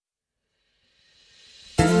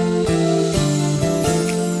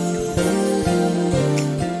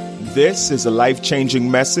This is a life-changing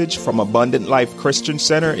message from Abundant Life Christian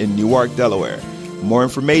Center in Newark, Delaware. More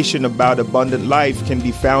information about Abundant Life can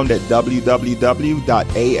be found at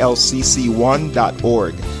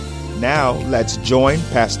www.alcc1.org. Now, let's join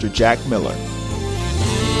Pastor Jack Miller.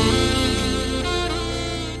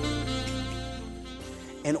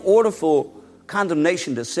 In order for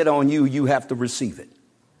condemnation to sit on you, you have to receive it.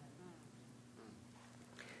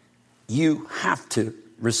 You have to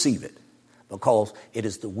receive it. Because it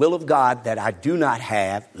is the will of God that I do not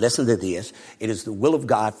have, listen to this, it is the will of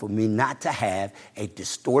God for me not to have a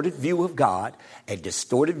distorted view of God, a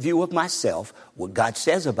distorted view of myself, what God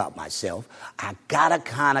says about myself. I gotta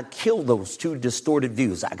kind of kill those two distorted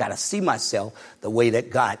views. I gotta see myself the way that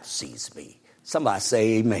God sees me. Somebody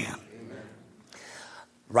say amen. Amen.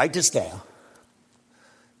 Write this down.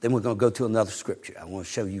 Then we're going to go to another scripture. I want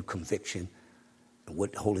to show you conviction and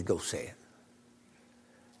what the Holy Ghost said.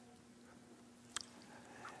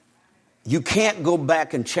 You can't go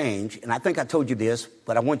back and change, and I think I told you this,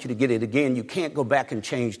 but I want you to get it again. You can't go back and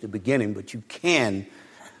change the beginning, but you can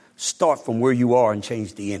start from where you are and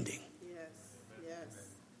change the ending. Yes. Yes.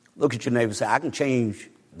 Look at your neighbor and say, I can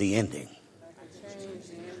change the ending.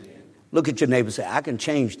 Look at your neighbor and say, I can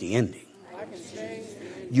change the ending.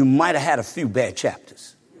 You might have had a few bad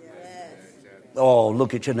chapters. Yes. Oh,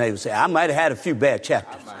 look at your neighbor and say, I might have had a few bad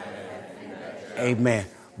chapters. Amen.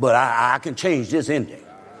 But I can change this ending.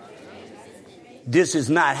 This is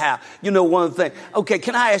not how, one thing. Okay,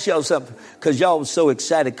 can I ask y'all something? Because y'all was so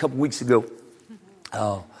excited a couple weeks ago.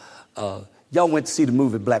 Y'all went to see the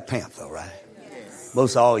movie Black Panther, right? Yes.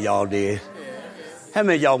 Most all y'all did. Yes. How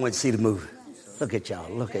many of y'all went to see the movie? Look at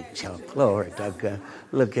y'all. Look at y'all. Glory to God.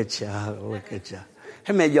 Look at y'all. Look at y'all.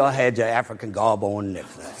 How many of y'all had your African garb on and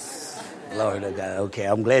everything? Glory to God. Okay,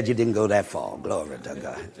 I'm glad you didn't go that far. Glory to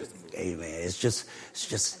God. Amen. It's just,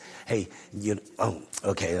 hey,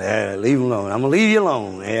 okay, leave him alone. I'm going to leave you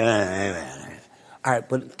alone. Amen. All right,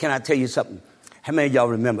 but can I tell you something? How many of y'all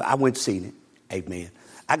remember? I went to see it. Amen.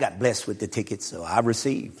 I got blessed with the tickets, so I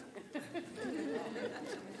received.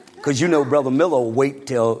 Because Brother Miller will wait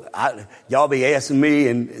till y'all be asking me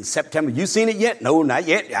in September, you seen it yet? No, not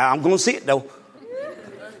yet. I'm going to see it, though.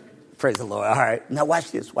 Praise the Lord. All right. Now,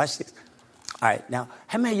 watch this. All right. Now,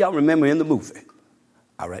 how many of y'all remember in the movie?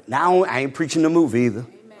 All right. Now, I ain't preaching the movie either.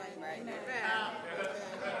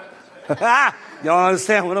 Y'all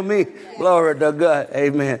understand what I mean? Glory to God.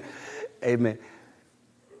 Amen. Amen.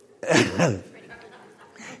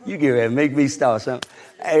 You get ready to make me start something.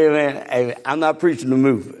 Amen. Amen. I'm not preaching the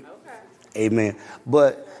movie. Amen.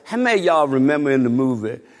 But how many of y'all remember in the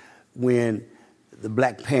movie when the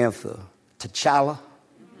Black Panther, T'Challa?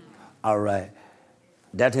 All right.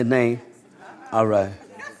 That's his name? All right.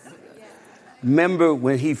 Remember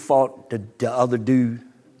when he fought the other dude,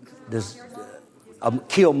 this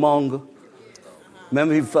Killmonger?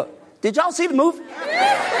 Remember he fought? Did y'all see the movie?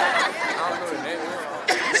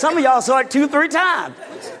 Some of y'all saw it 2-3 times.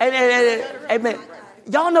 Amen.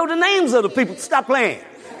 Y'all know the names of the people. Stop playing.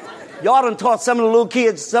 Y'all done taught some of the little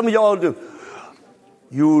kids. Some of y'all do.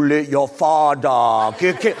 You let your father.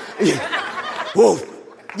 Whoa.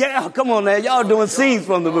 Yeah, come on now. Y'all doing scenes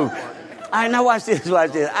from the movie. All right, now watch this.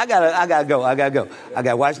 I gotta go. I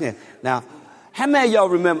gotta watch this. Now, how many of y'all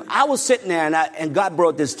remember? I was sitting there and God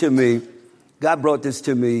brought this to me. God brought this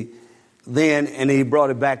to me then, and he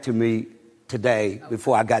brought it back to me today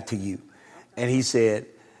before I got to you. And he said,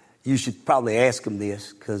 you should probably ask him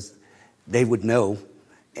this because they would know.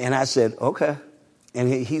 And I said, okay. And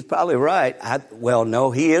he's probably right.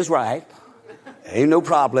 No, he is right. Ain't no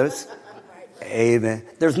problems. Amen.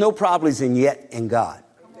 There's no problems yet in God.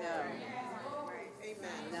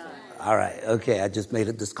 All right. Okay. I just made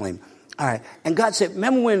a disclaimer. All right. And God said,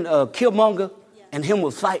 remember when Killmonger and him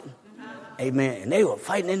was fighting? Amen. And they were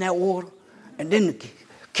fighting in that water. And then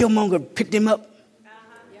Killmonger picked him up.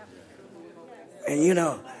 And,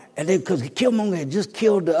 and then because Killmonger had just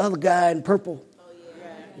killed the other guy in purple.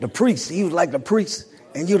 The priest. He was like the priest.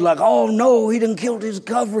 And you're like, oh, no, he done killed his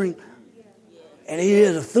covering. And he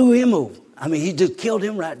just threw him over. I mean, he just killed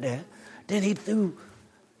him right there. Then he threw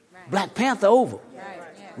Black Panther over.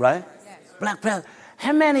 Right? Black Panther.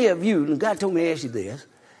 How many of you, and God told me to ask you this,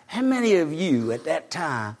 how many of you at that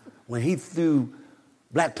time when he threw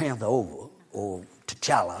Black Panther over, or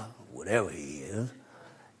T'Challa, whatever he is,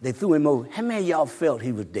 they threw him over, how many of y'all felt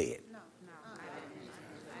he was dead?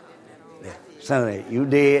 Yeah. Some of you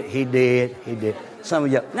did, he did. Some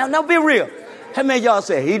of y'all, now be real. How many of y'all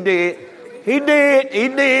say he did?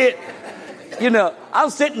 I'm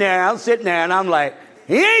sitting there and I'm like,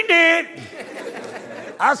 he ain't dead.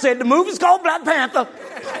 I said, the movie's called Black Panther.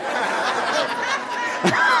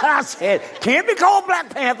 I said, can't be called Black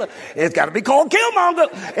Panther. It's got to be called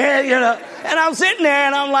Killmonger. And I'm sitting there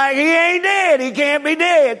and I'm like, he ain't dead. He can't be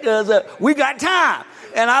dead because we got time.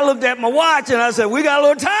 And I looked at my watch and I said, we got a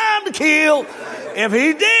little time to kill. If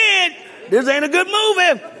he's dead, this ain't a good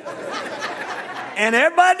movie. And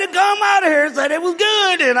everybody that come out of here said it was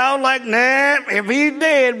good. And I was like, nah, if he's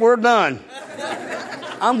dead, we're done.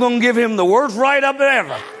 I'm going to give him the worst write-up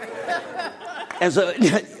ever. And so,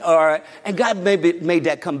 all right. And God made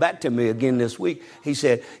that come back to me again this week. He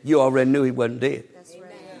said, you already knew he wasn't dead. That's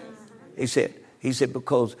right. He said,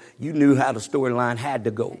 because you knew how the storyline had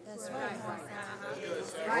to go. That's right.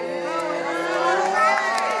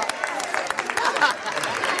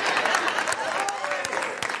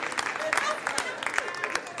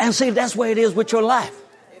 And see, that's where it is with your life.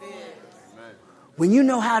 When you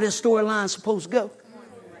know how this storyline's supposed to go,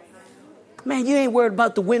 man, you ain't worried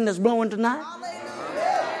about the wind that's blowing tonight.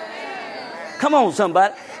 Come on,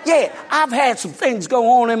 somebody. Yeah, I've had some things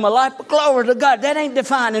go on in my life, but glory to God, that ain't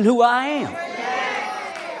defining who I am.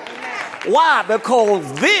 Why?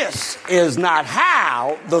 Because this is not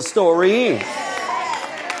how the story ends.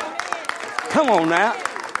 Come on now.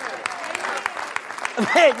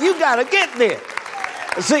 Man, you got to get there.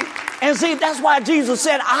 See, that's why Jesus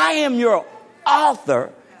said, I am your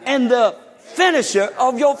author and the finisher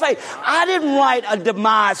of your faith. I didn't write a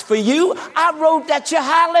demise for you. I wrote that you're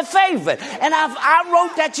highly favored. And I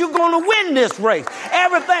wrote that you're going to win this race.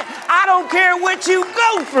 Everything. I don't care what you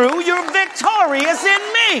go through. You're victorious in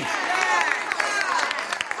me.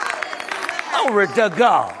 Glory to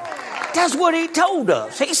God. That's what he told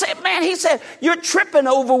us. He said, you're tripping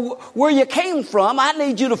over where you came from. I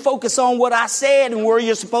need you to focus on what I said and where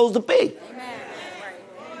you're supposed to be.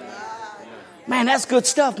 Man, that's good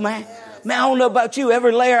stuff, man. Man, I don't know about you.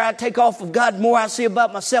 Every layer I take off of God, the more I see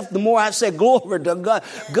about myself, the more I say, glory to God.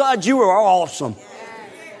 God, you are awesome.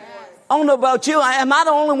 I don't know about you. Am I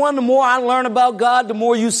the only one? The more I learn about God, the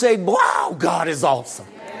more you say, wow, God is awesome.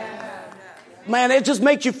 Man, it just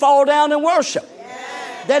makes you fall down and worship.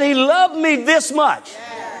 That he loved me this much.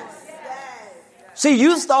 See,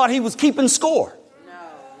 you thought he was keeping score.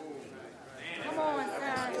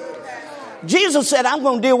 Jesus said, I'm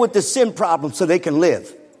going to deal with the sin problem so they can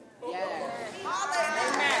live.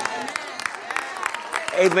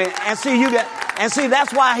 Amen. And see,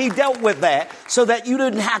 that's why he dealt with that, so that you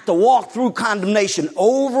didn't have to walk through condemnation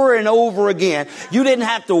over and over again. You didn't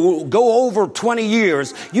have to go over 20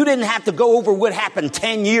 years. You didn't have to go over what happened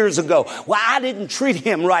 10 years ago. Well, I didn't treat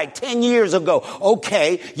him right 10 years ago.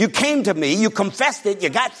 Okay, you came to me, you confessed it, you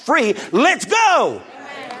got free. Let's go.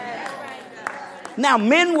 Now,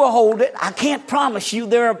 men will hold it. I can't promise you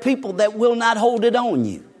there are people that will not hold it on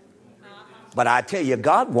you. But I tell you,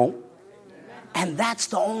 God won't. And that's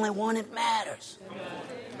the only one that matters.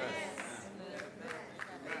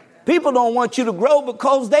 People don't want you to grow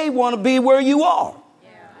because they want to be where you are.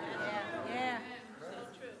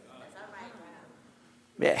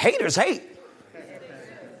 Yeah, haters hate.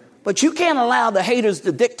 But you can't allow the haters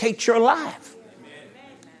to dictate your life.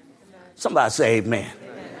 Somebody say amen.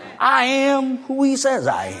 I am who he says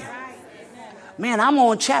I am. Man, I'm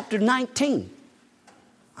on chapter 19.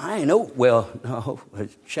 I ain't know. Well, no,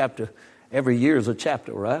 chapter. Every year is a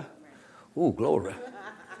chapter, right? Oh, glory.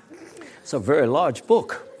 It's a very large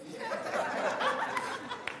book.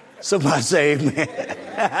 Somebody say amen.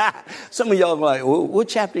 Some of y'all are like, well, what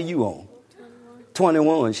chapter you on?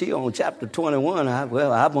 21. She on chapter 21.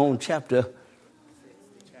 I'm on chapter...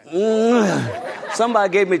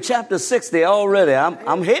 Somebody gave me chapter 60 already.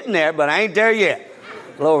 I'm hitting there, but I ain't there yet.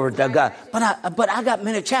 Glory to God. But I got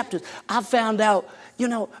many chapters. I found out,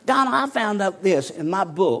 Donna, I found out this in my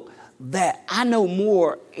book, that I know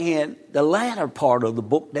more in the latter part of the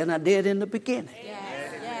book than I did in the beginning.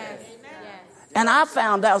 Yes. And I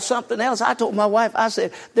found out something else. I told my wife, I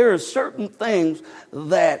said, there are certain things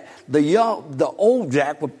that the old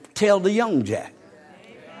Jack would tell the young Jack.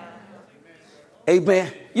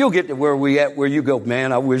 Amen. You'll get to where you go,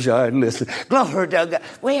 man, I wish I had listened. Glory to God.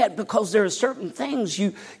 Well, because there are certain things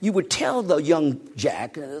you would tell the young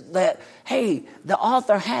Jack that, hey, the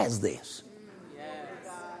author has this.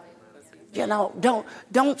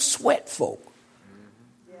 Don't sweat folk.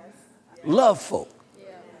 Love folk.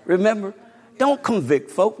 Remember, don't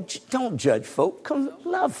convict folk. Don't judge folk.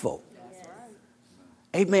 Love folk.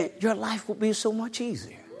 Amen. Your life will be so much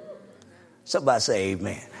easier. Somebody say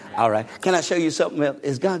amen. All right. Can I show you something else?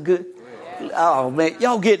 Is God good? Oh, man.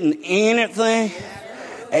 Y'all getting anything?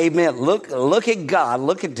 Amen. Look at God.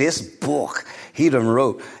 Look at this book he done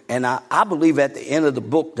wrote. And I believe at the end of the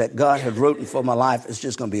book that God has written for my life, it's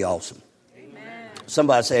just going to be awesome.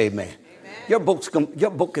 Somebody say amen. Your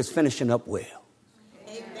book is finishing up well.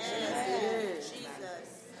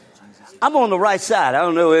 I'm on the right side. I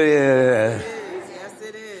don't know. Yes,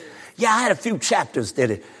 it is. Yeah, I had a few chapters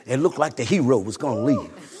that it looked like the hero was going to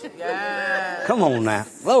leave. Yes. Come on now.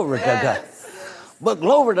 Glory to God. But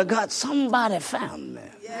glory to God, somebody found me.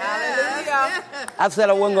 Hallelujah. I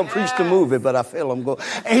said I wasn't going to preach the movie, but I feel I'm going.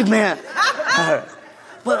 Amen.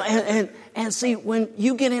 But and see, when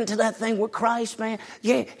you get into that thing with Christ, man,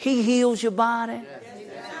 yeah, he heals your body.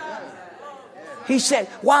 He said,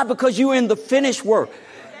 why? Because you're in the finished work.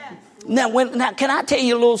 Now, can I tell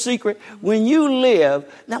you a little secret? When you live,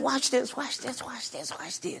 now watch this.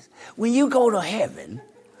 When you go to heaven,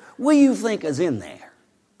 what do you think is in there?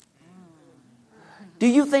 Do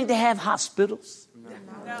you think they have hospitals?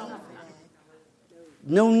 No.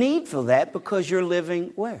 No need for that because you're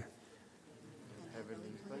living where?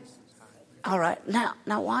 All right, now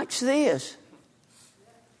watch this.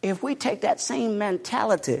 If we take that same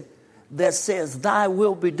mentality that says thy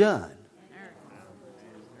will be done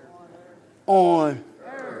on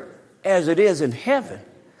as it is in heaven,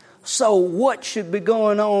 so what should be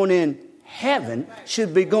going on in heaven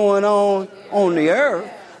should be going on the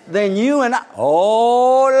earth, then you and I,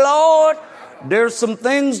 oh Lord, there's some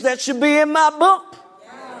things that should be in my book.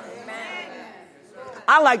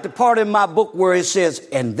 I like the part in my book where it says,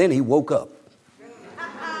 and then he woke up.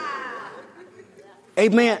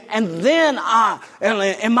 Amen. And then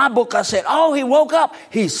in my book, I said, oh, he woke up.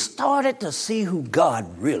 He started to see who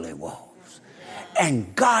God really was.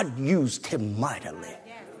 And God used him mightily.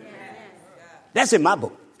 That's in my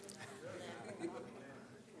book.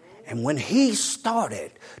 And when he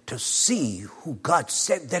started to see who God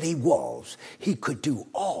said that he was, he could do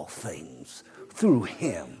all things through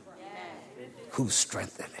him who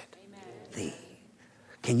strengthened thee.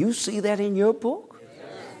 Can you see that in your book?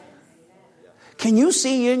 Can you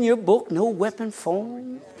see in your book no weapon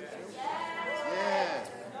formed?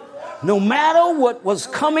 No matter what was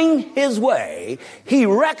coming his way, he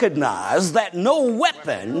recognized that no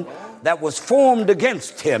weapon that was formed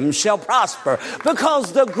against him shall prosper,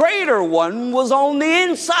 because the greater one was on the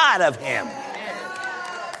inside of him.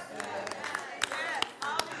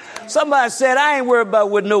 Somebody said, I ain't worried about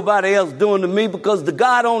what nobody else doing to me, because the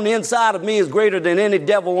God on the inside of me is greater than any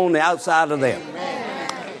devil on the outside of them.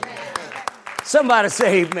 Somebody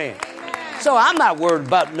say amen. So I'm not worried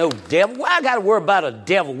about no devil. Why I got to worry about a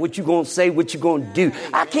devil? What you going to say, what you going to do?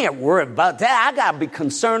 I can't worry about that. I got to be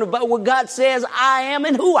concerned about what God says I am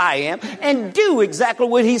and who I am, and do exactly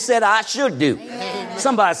what he said I should do. Amen.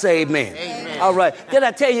 Somebody say amen. Amen. All right. Did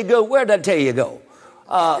I tell you go? Where did I tell you go?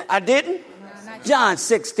 I didn't. John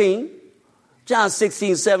 16,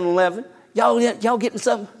 7-11. Y'all getting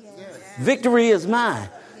something? Yes. Victory is mine.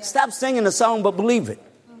 Yes. Stop singing the song, but believe it.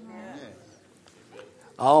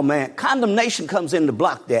 Oh, man. Condemnation comes in to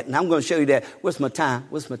block that. And I'm going to show you that. What's my time?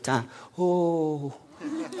 Oh.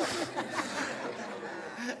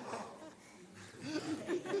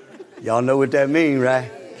 Y'all know what that means,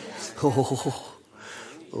 right?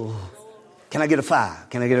 Oh. Can I get a 5?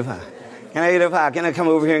 Can I get a 5? Can I get a 5? Can I come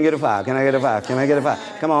over here and get a 5? Can I get a 5? Can I get a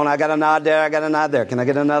 5? Come on, I got a nod there. I got a nod there. Can I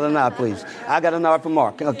get another nod, please? I got a nod for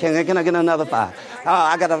Mark. Can I get another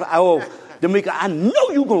 5? D'Amica, I know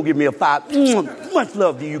you're going to give me a 5. Much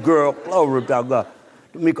love to you, girl. Glory to God.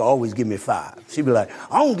 D'Amica always give me a 5. She be like,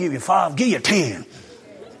 I don't give you 5, give you 10.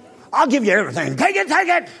 I'll give you everything. Take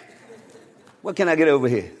it. What can I get over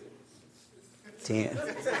here? 10.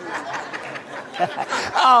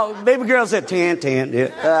 Oh, baby girl said 10.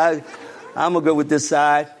 Yeah. I'm going to go with this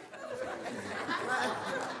side.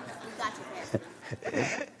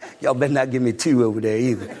 Y'all better not give me 2 over there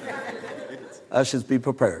either. I should be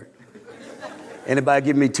prepared. Anybody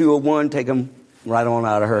give me 2 or 1, take them right on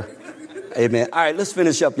out of her. Amen. All right, let's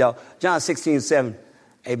finish up, y'all. John 16:7.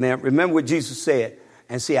 Amen. Remember what Jesus said.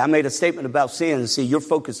 And see, I made a statement about sin. And see, you're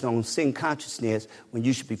focused on sin consciousness when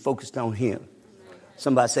you should be focused on him.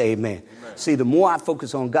 Somebody say amen. See, the more I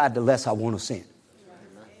focus on God, the less I want to sin.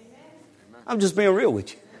 I'm just being real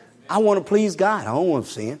with you. I want to please God. I don't want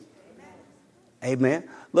to sin. Amen.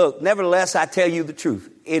 Look, nevertheless, I tell you the truth.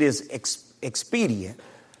 It is expedient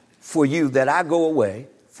for you that I go away.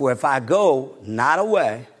 For if I go not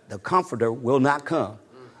away, the Comforter will not come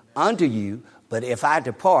unto you. But if I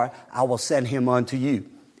depart, I will send him unto you.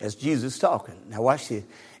 That's Jesus talking. Now watch this.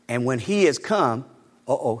 And when he is come,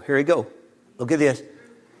 here we go. Look at this.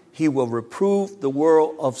 He will reprove the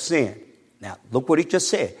world of sin. Now, look what he just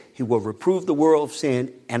said. He will reprove the world of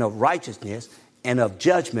sin and of righteousness and of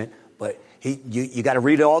judgment. But you got to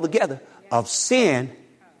read it all together. Of sin.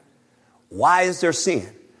 Why is there sin?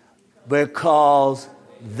 Because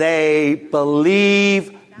they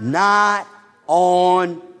believe not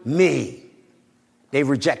on me. They're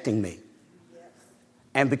rejecting me.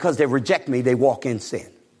 And because they reject me, they walk in sin.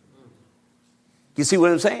 You see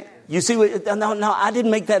what I'm saying? You see what? No, I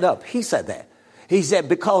didn't make that up. He said that. He said,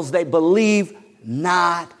 because they believe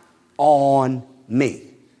not on me.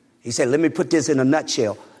 He said, let me put this in a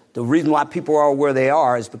nutshell. The reason why people are where they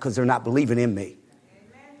are is because they're not believing in me.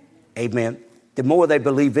 Amen. The more they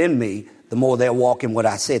believe in me, the more they'll walk in what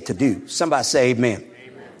I said to do. Somebody say amen.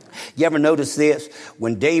 You ever notice this?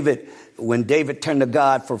 When David turned to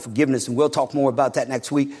God for forgiveness, and we'll talk more about that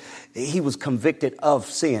next week, he was convicted of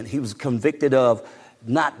sin. He was convicted of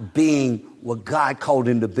not being what God called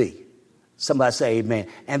him to be. Somebody say amen.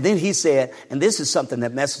 And then he said, and this is something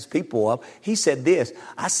that messes people up. He said this,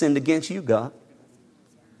 I sinned against you, God.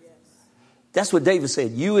 That's what David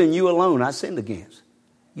said. You and you alone I sinned against.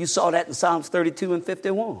 You saw that in Psalms 32 and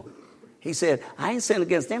 51. He said, I ain't sinned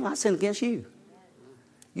against them. I sinned against you.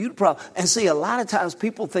 You the problem. And see, a lot of times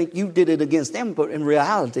people think you did it against them, but in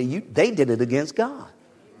reality, they did it against God.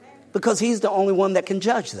 Because he's the only one that can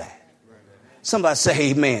judge that. Somebody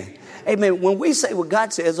say amen. Amen. When we say what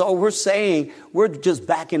God says, all we're saying, we're just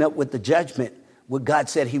backing up with the judgment, what God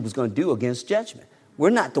said he was going to do against judgment. We're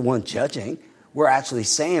not the one judging. We're actually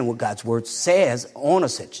saying what God's word says on a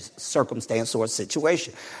circumstance or a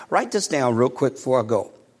situation. Write this down real quick before I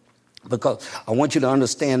go, because I want you to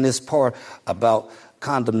understand this part about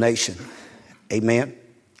condemnation. Amen.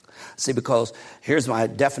 See, because here's my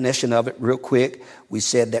definition of it real quick. We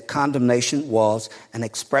said that condemnation was an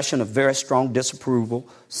expression of very strong disapproval,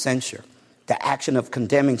 censure, the action of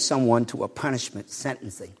condemning someone to a punishment,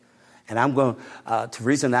 sentencing. And I'm going,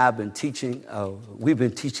 Teresa and I have been teaching, we've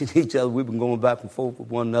been teaching each other, we've been going back and forth with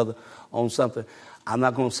one another on something. I'm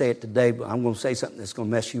not going to say it today, but I'm going to say something that's going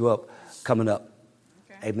to mess you up coming up.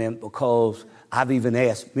 Okay. Amen. Because I've even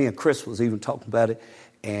asked, me and Chris was even talking about it,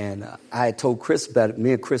 and I had told Chris about it.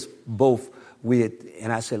 Me and Chris both,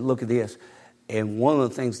 and I said, look at this. And one of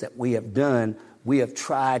the things that we have done, we have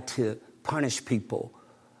tried to punish people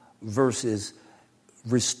versus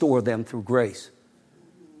restore them through grace.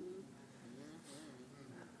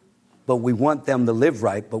 But we want them to live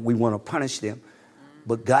right, but we want to punish them.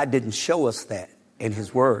 But God didn't show us that in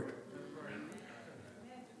his word.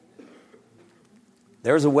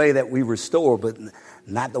 There's a way that we restore, but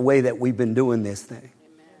not the way that we've been doing this thing.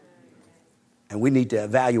 And we need to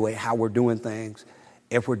evaluate how we're doing things,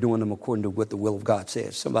 if we're doing them according to what the will of God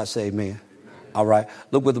says. Somebody say amen. All right.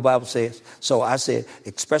 Look what the Bible says. So I said,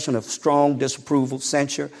 expression of strong disapproval,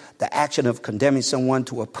 censure, the action of condemning someone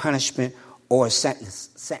to a punishment or a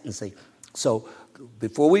sentencing. So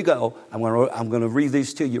before we go, I'm going to read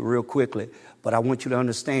these to you real quickly, but I want you to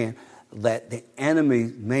understand that the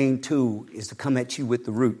enemy's main tool is to come at you with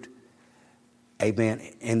the root. Amen.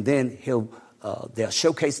 And then they'll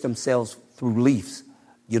showcase themselves through leaves,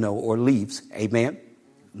 or leaves. Amen.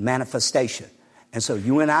 Manifestation. And so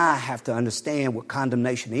you and I have to understand what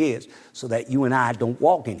condemnation is so that you and I don't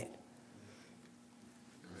walk in it.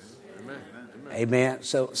 Amen. Amen.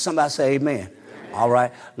 So somebody say amen. All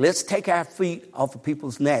right. Let's take our feet off of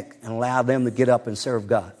people's neck and allow them to get up and serve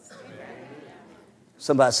God.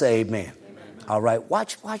 Somebody say amen. All right.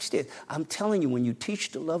 Watch this. I'm telling you, when you teach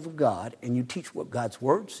the love of God and you teach what God's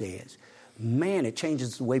word says, man, it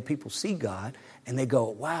changes the way people see God. And they go,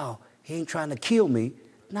 wow, he ain't trying to kill me.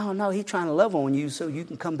 No, he's trying to love on you so you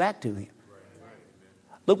can come back to him.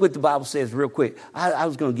 Look what the Bible says real quick. I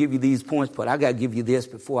was going to give you these points, but I got to give you this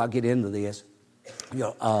before I get into this.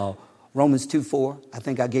 Romans 2:4. I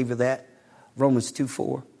think I gave you that. Romans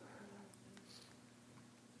 2:4.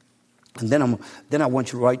 And then I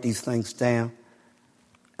want you to write these things down.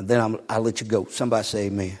 And then I'll let you go. Somebody say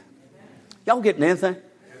amen. Y'all getting anything?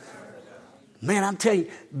 Man, I'm telling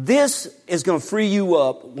you, this is going to free you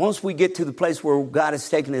up. Once we get to the place where God is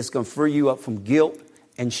taking it, it's going to free you up from guilt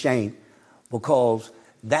and shame, because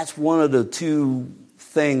that's one of the two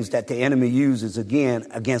things that the enemy uses, again,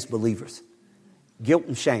 against believers. Guilt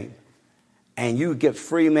and shame. And you get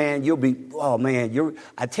free, man. You'll be,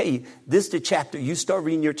 I tell you, this is the chapter. You start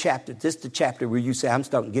reading your chapter. This is the chapter where you say, I'm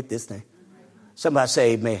starting to get this thing. Somebody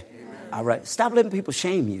say amen. All right. Stop letting people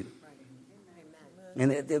shame you. And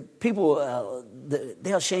the people,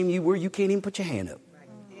 they'll shame you where you can't even put your hand up.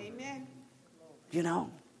 Amen.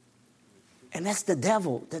 And that's the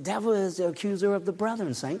devil. The devil is the accuser of the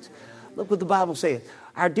brethren, saints. Look what the Bible says.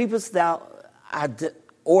 Our deepest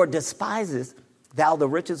or despisest thou the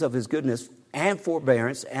riches of his goodness and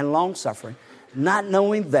forbearance and long suffering, not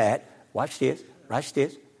knowing that, watch this.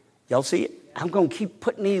 Y'all see it? I'm going to keep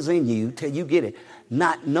putting these in you till you get it.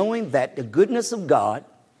 Not knowing that the goodness of God,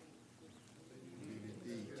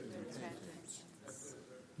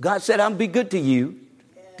 God said, I'm be good to you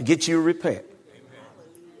to get you to repent.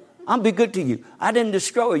 I'm be good to you. I didn't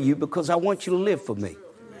destroy you because I want you to live for me.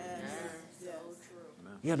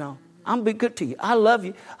 You know, I'm be good to you. I love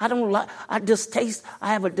you. I don't like, I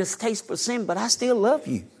have a distaste for sin, but I still love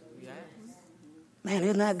you. Man,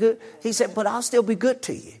 isn't that good? He said, but I'll still be good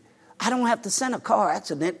to you. I don't have to send a car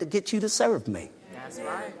accident to get you to serve me. That's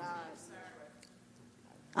right.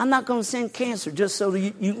 I'm not going to send cancer just so that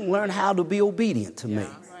you can learn how to be obedient to me.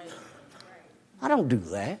 I don't do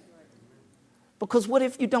that. Because what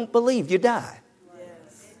if you don't believe? You die.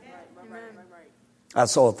 I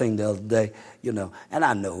saw a thing the other day, you know, and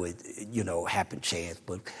I know it, you know, happened chance,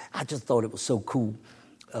 but I just thought it was so cool.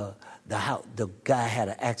 The guy had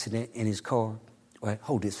an accident in his car. Right,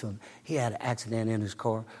 hold this for me. He had an accident in his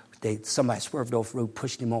car. Somebody swerved off the road,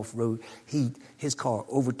 pushed him off the road. His car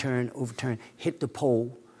overturned, hit the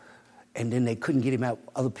pole, and then they couldn't get him out.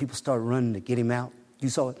 Other people started running to get him out. You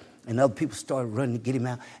saw it? And other people started running to get him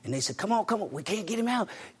out. And they said, come on, we can't get him out.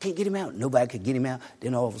 Nobody could get him out.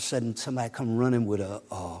 Then all of a sudden, somebody come running with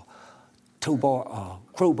a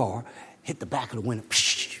crowbar, hit the back of the window,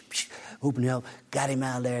 opened it up, got him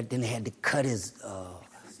out of there. Then they had to cut his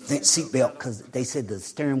seatbelt because they said the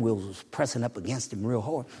steering wheel was pressing up against him real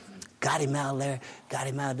hard. Got him out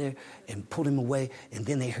of there, and pulled him away. And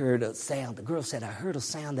then they heard a sound. The girl said, I heard a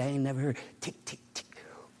sound I ain't never heard. Tick, tick, tick.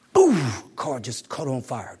 Boom! Car just caught on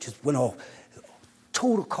fire. Just went off.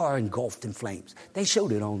 Total car engulfed in flames. They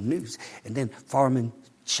showed it on the news. And then firemen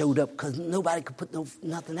showed up because nobody could put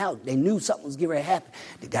nothing out. They knew something was getting ready to happen.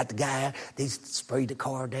 They got the guy out. They sprayed the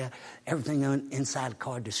car down. Everything inside the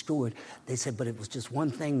car destroyed. They said, but it was just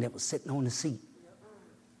one thing that was sitting on the seat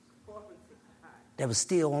that was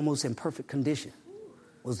still almost in perfect condition,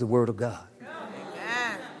 was the Word of God.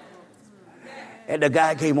 And the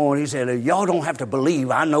guy came on, he said, y'all don't have to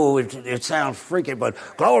believe. I know it sounds freaky, but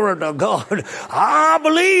glory to God, I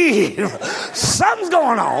believe something's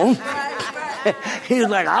going on. He was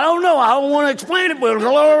like, I don't know. I don't want to explain it, but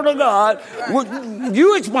glory to God.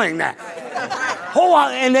 You explain that.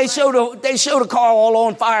 And they showed the car all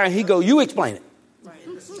on fire, and he go, you explain it.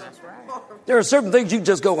 There are certain things you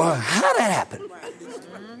just go, how did that happen?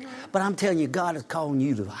 But I'm telling you, God is calling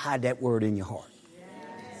you to hide that word in your heart.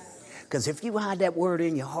 Because if you hide that word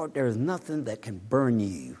in your heart, there is nothing that can burn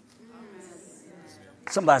you.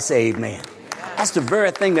 Somebody say amen. That's the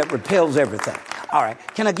very thing that repels everything. All right.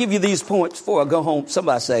 Can I give you these points before I go home?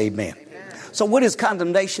 Somebody say amen. So what is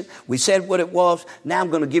condemnation? We said what it was. Now I'm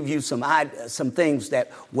going to give you some things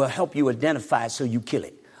that will help you identify it so you kill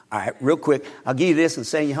it. All right. Real quick. I'll give you this and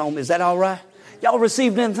send you home. Is that all right? Y'all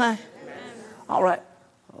received anything? All right.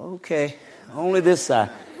 Okay. Only this side.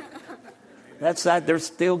 That side, they're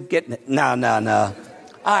still getting it. No. All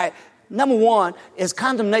right. Number one is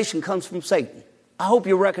condemnation comes from Satan. I hope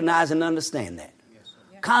you recognize and understand that.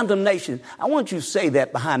 Condemnation. I want you to say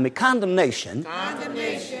that behind me. Condemnation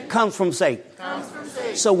comes from Satan.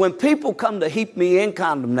 So when people come to heap me in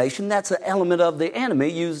condemnation, that's an element of the enemy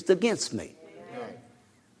used against me.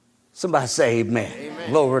 Somebody say amen.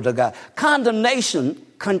 Glory to God. Condemnation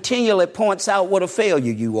continually points out what a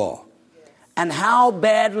failure you are and how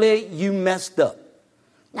badly you messed up.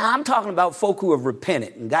 Now, I'm talking about folk who have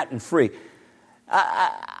repented and gotten free.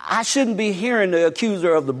 I shouldn't be hearing the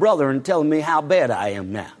accuser of the brother and telling me how bad I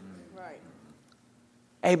am now. Right.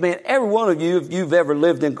 Amen. Every one of you, if you've ever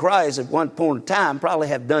lived in Christ at one point in time, probably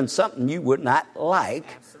have done something you would not like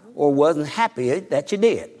or wasn't happy that you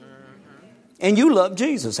did. And you loved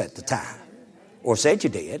Jesus at the time, or said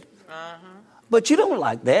you did. But you don't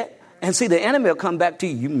like that. And see, the enemy will come back to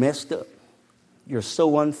you. You messed up. You're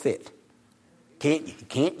so unfit.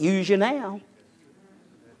 Can't use you now.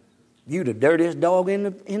 You the dirtiest dog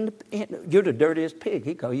you're the dirtiest pig.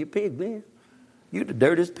 He call you pig then. You the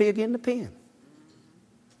dirtiest pig in the pen.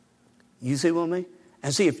 You see what I mean?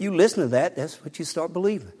 And see, if you listen to that, that's what you start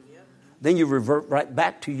believing. Then you revert right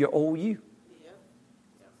back to your old you.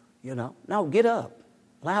 You know, no, get up.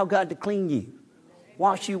 Allow God to clean you.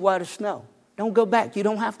 Wash you white as snow. Don't go back. You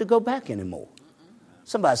don't have to go back anymore.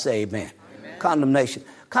 Somebody say amen. Condemnation.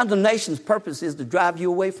 Condemnation's purpose is to drive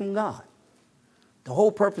you away from God. The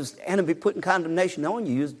whole purpose, the enemy putting condemnation on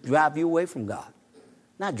you is to drive you away from God.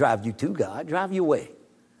 Not drive you to God, drive you away.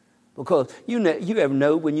 Because you ever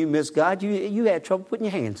know when you miss God, you had trouble putting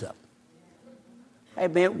your hands up. Hey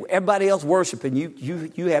man, everybody else worshiping,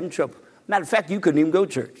 you having trouble. Matter of fact, you couldn't even go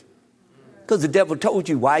to church. Because the devil told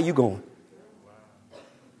you, why are you going?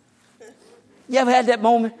 You ever had that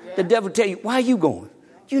moment? The devil tell you, why are you going?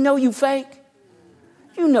 You know you fake.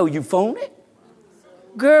 You know you phony.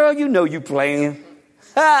 Girl, you know you playing.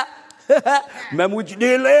 Remember what you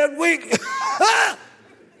did last week?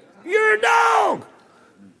 You're a dog.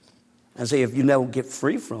 And see, if you never get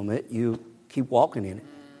free from it, you keep walking in it.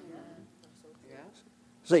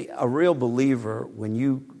 See, a real believer, when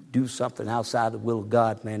you do something outside the will of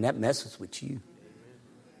God, man, that messes with you.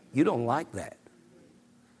 You don't like that.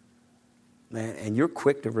 Man, and you're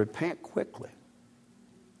quick to repent quickly.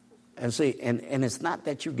 And see, and it's not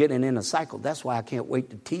that you're getting in a cycle. That's why I can't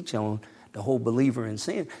wait to teach on the whole believer in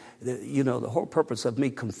sin. You know, the whole purpose of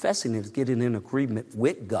me confessing is getting in agreement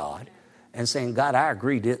with God and saying, God, I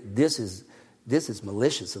agree that this is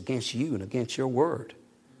malicious against you and against your word.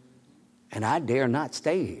 And I dare not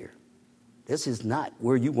stay here. This is not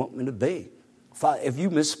where you want me to be. If you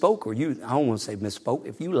misspoke or I don't want to say misspoke.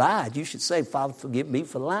 If you lied, you should say, Father, forgive me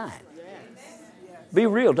for lying. Be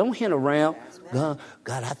real. Don't hint around. God,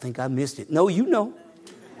 I think I missed it. No, you know.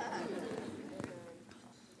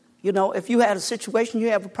 You know, if you had a situation,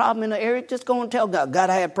 you have a problem in the area, just go and tell God, God,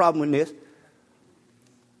 I had a problem with this.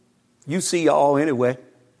 You see y'all anyway.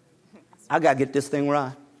 I got to get this thing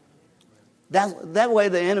right. That way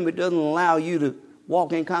the enemy doesn't allow you to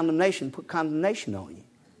walk in condemnation, put condemnation on you.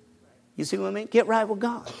 You see what I mean? Get right with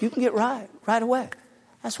God. You can get right away.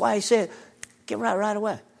 That's why he said, get right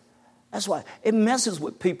away. That's why it messes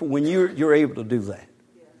with people when you're able to do that.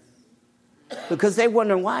 Because they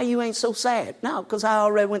wondering why you ain't so sad. No, because I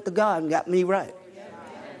already went to God and got me right.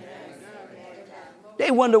 They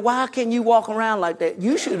wonder, why can you walk around like that?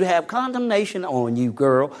 You should have condemnation on you,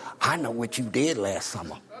 girl. I know what you did last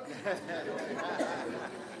summer.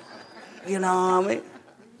 You know what I mean?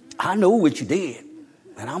 I know what you did.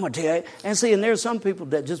 And I'm going to tell you. And see, and there's some people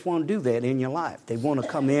that just want to do that in your life. They want to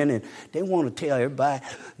come in and they want to tell everybody,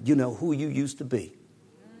 you know, who you used to be.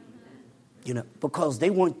 You know, because they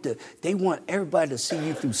want everybody to see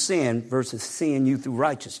you through sin versus seeing you through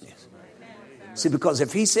righteousness. See, because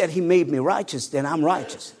if he said he made me righteous, then I'm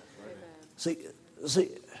righteous. See,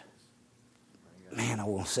 man, I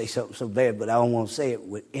want to say something so bad, but I don't want to say it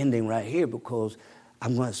with ending right here because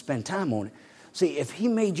I'm going to spend time on it. See, if he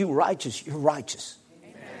made you righteous, you're righteous.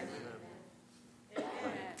 Amen.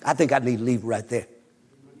 I think I need to leave right there.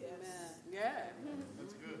 Yeah.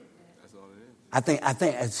 That's good. That's all it is. I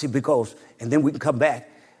think, see, because, and then we can come back,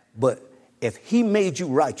 but if he made you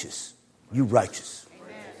righteous, you righteous.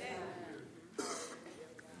 Amen.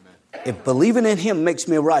 If believing in him makes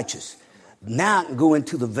me righteous, now I can go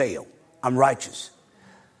into the veil. I'm righteous.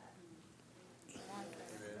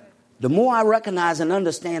 The more I recognize and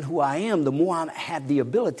understand who I am, the more I have the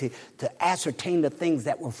ability to ascertain the things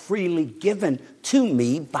that were freely given to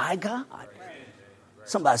me by God.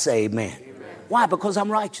 Somebody say amen. Why? Because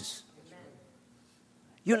I'm righteous.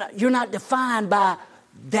 You're not defined by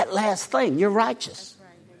that last thing. You're righteous.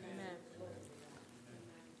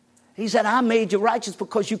 He said, I made you righteous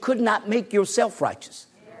because you could not make yourself righteous.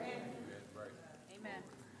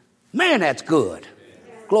 Man, that's good.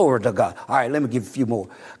 Glory to God. All right, let me give a few more.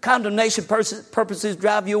 Condemnation purposes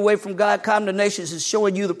drive you away from God. Condemnation is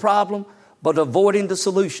showing you the problem, but avoiding the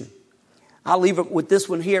solution. I'll leave it with this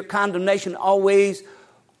one here. Condemnation always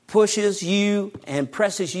pushes you and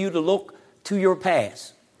presses you to look to your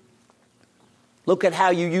past. Look at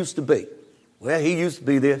how you used to be. Well, he used to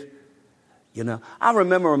be this. You know, I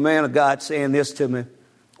remember a man of God saying this to me,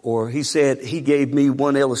 or he said, he gave me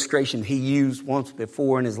one illustration he used once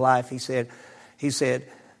before in his life. He said,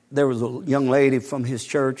 there was a young lady from his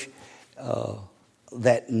church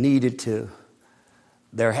that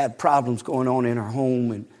had problems going on in her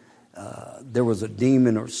home, and there was a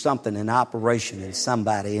demon or something in operation in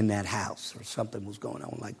somebody in that house, or something was going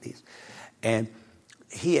on like this. And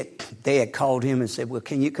they had called him and said, well,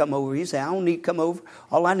 can you come over? He said, I don't need to come over.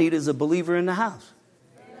 All I need is a believer in the house.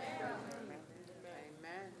 Amen.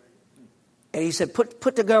 And he said,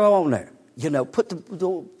 put the girl on there. You know, put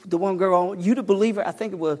the one girl on. You the believer? I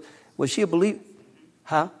think it was she a believer?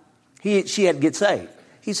 Huh? She had to get saved.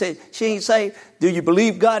 He said, she ain't saved. Do you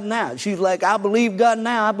believe God now? She's like, I believe God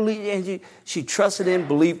now. I believe. And she trusted and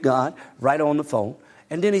believed God right on the phone.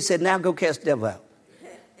 And then he said, now go cast the devil out.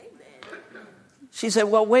 She said,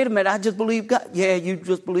 well, wait a minute. I just believe God. Yeah, you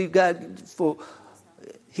just believe God for.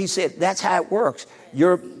 He said, that's how it works.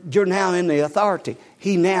 You're now in the authority.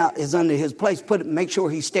 He now is under his place. Make sure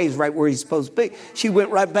he stays right where he's supposed to be. She went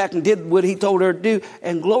right back and did what he told her to do.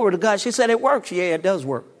 And glory to God. She said, it works. Yeah, it does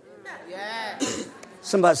work. Yeah.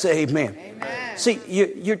 Somebody say amen. Amen. See,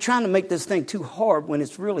 you're trying to make this thing too hard when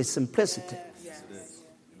it's really simplicity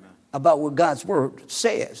about what God's word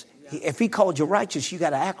says. If he called you righteous, you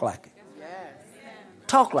got to act like it.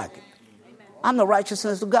 Talk like it. I'm the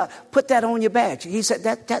righteousness of God. Put that on your badge. He said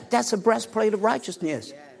that's a breastplate of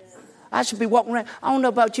righteousness. I should be walking around. I don't know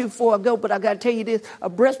about you before I go, but I got to tell you this. A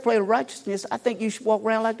breastplate of righteousness, I think you should walk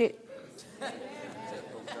around like that.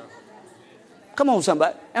 Come on,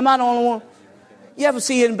 somebody. Am I the only one? You ever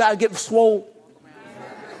see anybody get swole?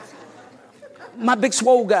 My big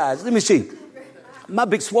swole guys, let me see. My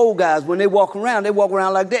big swole guys, when they walk around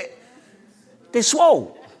like that. They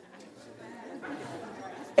swole.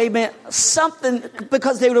 Amen. Something,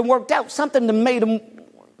 because they would have worked out, something that made them,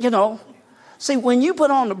 you know. See, when you put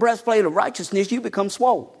on the breastplate of righteousness, you become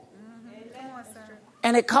swole.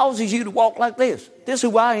 And it causes you to walk like this. This is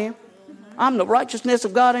who I am. I'm the righteousness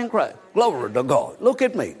of God in Christ. Glory to God. Look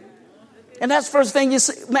at me. And that's the first thing you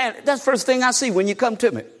see. Man, that's the first thing I see when you come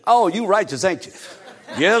to me. Oh, you righteous, ain't you?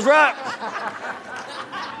 Yes, right.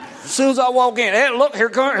 As soon as I walk in, hey, look, here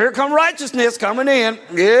come righteousness coming in.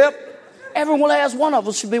 Yep. Every last one of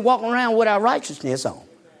us should be walking around with our righteousness on.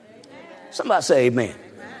 Somebody say amen.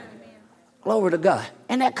 Glory to God.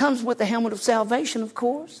 And that comes with the helmet of salvation, of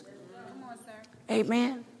course.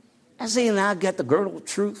 Amen. And see, now I got the girdle of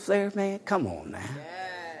truth there, man. Come on now.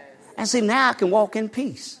 And see, now I can walk in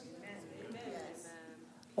peace.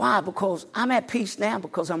 Why? Because I'm at peace now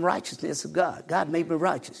because I'm righteousness of God. God made me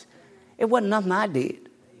righteous. It wasn't nothing I did.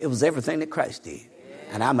 It was everything that Christ did.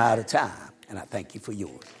 And I'm out of time. And I thank you for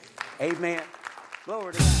yours. Amen.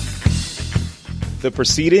 Glory to God. The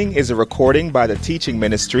proceeding is a recording by the teaching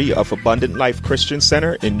ministry of Abundant Life Christian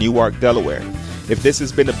Center in Newark, Delaware. If this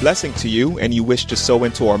has been a blessing to you and you wish to sow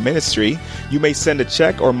into our ministry, you may send a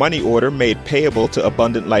check or money order made payable to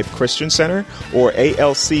Abundant Life Christian Center or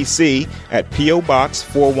ALCC at P.O. Box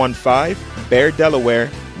 415, Bear,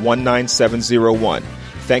 Delaware 19701.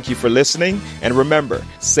 Thank you for listening, and remember,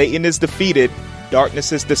 Satan is defeated,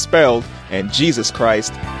 darkness is dispelled, and Jesus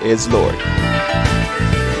Christ is Lord.